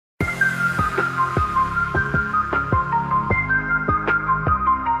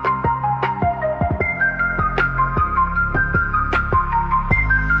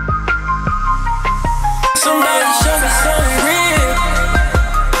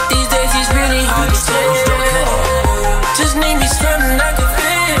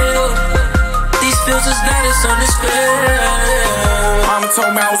us under spell. Mama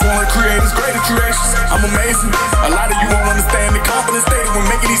told me I was one of the creators, greatest creations. I'm amazing. A lot of you won't understand the confidence stated when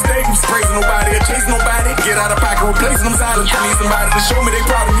making these statements. Praising nobody or chasing nobody. Get out of pocket, replacing them silent. I need somebody to show me they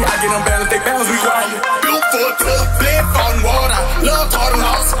proud of me. I get unbalanced, they balance me quietly. Built for a tub, bled, fought in water. Love, taught, and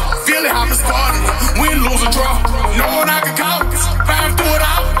lost. Feeling how it's started. Win, lose, or draw. No one I can call. Five through it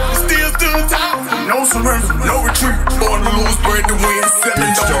out. Still to the top. No surrender, no retreat. Born to lose, bred to win.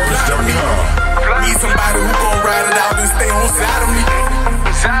 Selling, don't lie me. Need somebody who gon' ride it out and stay on side of me.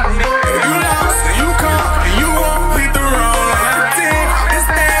 If you lost, then you come, and you won't beat the wrong. Like 10, it's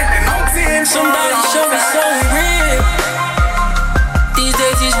standing on 10. Somebody show me something real. These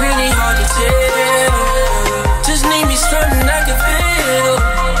days it's really hard to tell. Just need me something I can feel.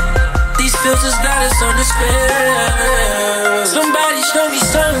 These filters got us under spell. Somebody show me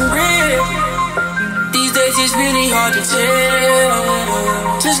something real. These days it's really hard to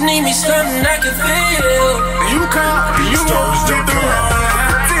tell. Just need me something I can feel. You come, and you won't beat the wrong.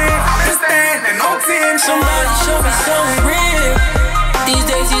 Somebody show me something real. These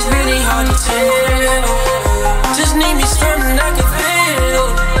days it's really hard to tell. Just need me something I can feel.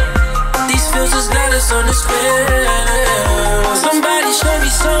 These filters got us on the spell. Somebody show me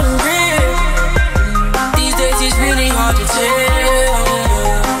something real. These days it's really hard to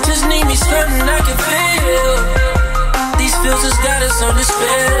tell. Just need me something I can feel. These filters got us on the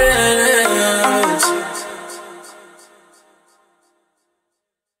spell.